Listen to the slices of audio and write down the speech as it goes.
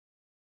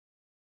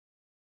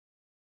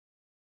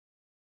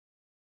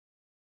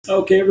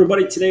Okay,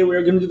 everybody, today we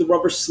are going to do the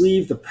rubber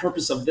sleeve. The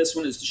purpose of this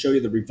one is to show you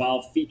the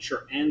Revolve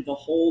feature and the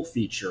hole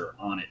feature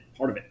on it,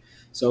 part of it.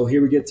 So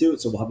here we get to it.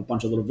 So we'll have a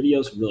bunch of little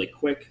videos really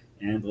quick,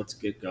 and let's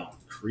get going.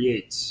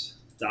 Create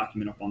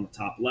document up on the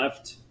top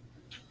left.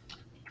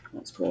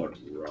 Let's call it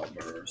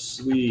rubber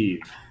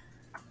sleeve.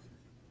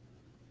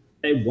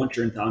 Okay, once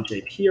you're in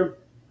Onshape here,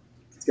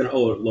 it's going to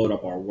load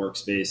up our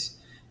workspace,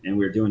 and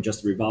we're doing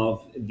just the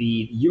Revolve.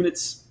 The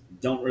units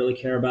don't really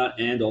care about,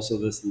 and also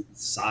this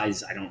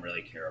size I don't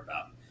really care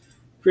about.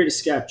 Create a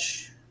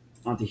sketch.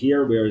 Onto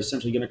here, we are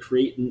essentially going to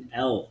create an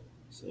L.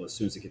 So as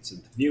soon as it gets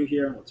into view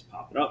here, let's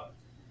pop it up.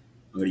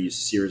 I'm going to use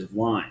a series of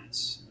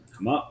lines.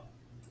 Come up.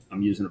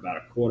 I'm using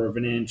about 1/4 of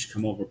an inch.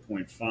 Come over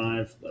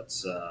 0.5.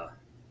 Let's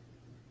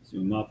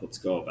zoom up. Let's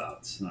go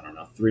about,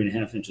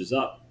 3.5 inches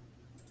up.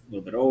 A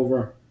little bit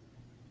over,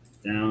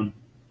 down,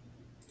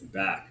 and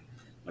back.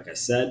 Like I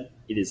said,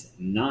 it is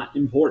not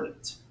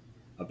important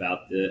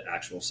about the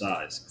actual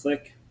size.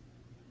 Click.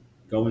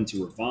 Go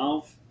into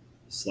Revolve.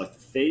 Select the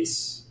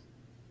face,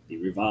 the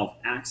Revolve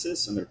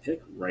axis. I'm going to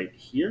pick right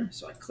here.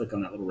 So I click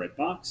on that little red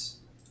box,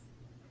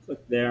 click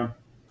there.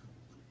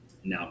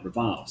 Now it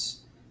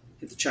revolves.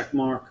 Hit the check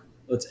mark.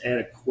 Let's add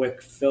a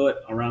quick fillet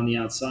around the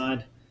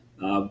outside.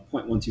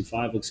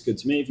 0.125 looks good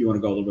to me. If you want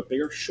to go a little bit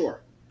bigger,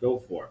 sure, go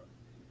for it.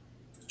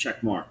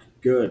 Check mark.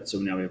 Good. So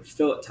now we have a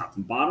fillet top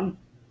and bottom.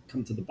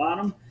 Come to the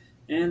bottom.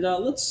 And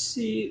let's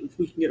see if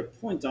we can get a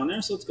point on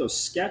there. So let's go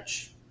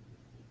sketch.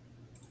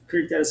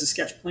 Create that as a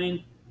sketch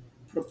plane.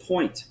 Put a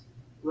point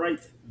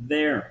right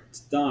there. It's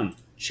done.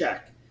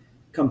 Check.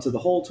 Come to the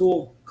hole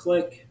tool,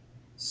 click,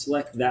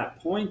 select that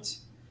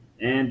point,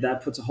 and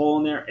that puts a hole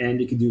in there. And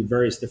you can do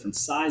various different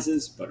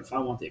sizes, but if I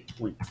want a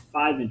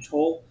 0.5-inch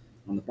hole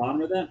on the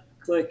bottom of that,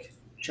 click,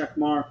 check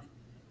mark,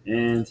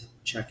 and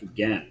check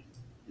again.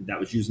 And that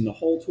was using the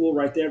hole tool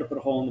right there to put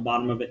a hole in the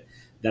bottom of it.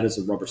 That is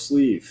a rubber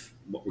sleeve.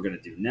 What we're going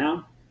to do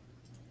now,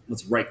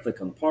 let's right click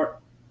on the part.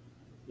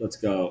 Let's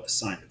go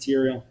assign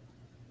material.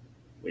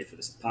 Wait for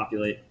this to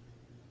populate.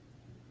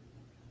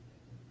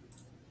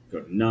 Go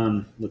to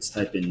none. Let's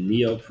type in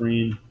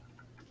neoprene.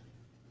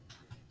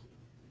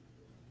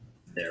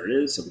 There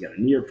it is. So we got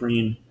a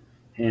neoprene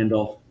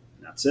handle.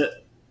 That's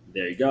it.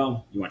 There you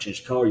go. You want to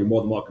change the color? You're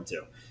more than welcome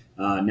to.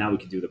 Now we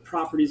can do the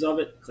properties of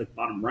it. Click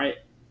bottom right.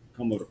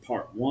 Come over to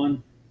part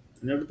 1.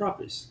 And there are the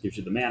properties. Gives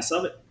you the mass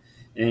of it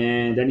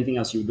and anything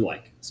else you would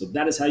like. So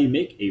that is how you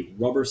make a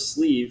rubber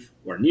sleeve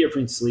or a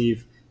neoprene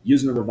sleeve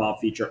using the Revolve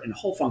feature and the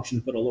hole function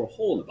to put a little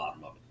hole in the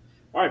bottom of it.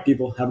 All right,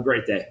 people. Have a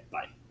great day.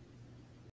 Bye.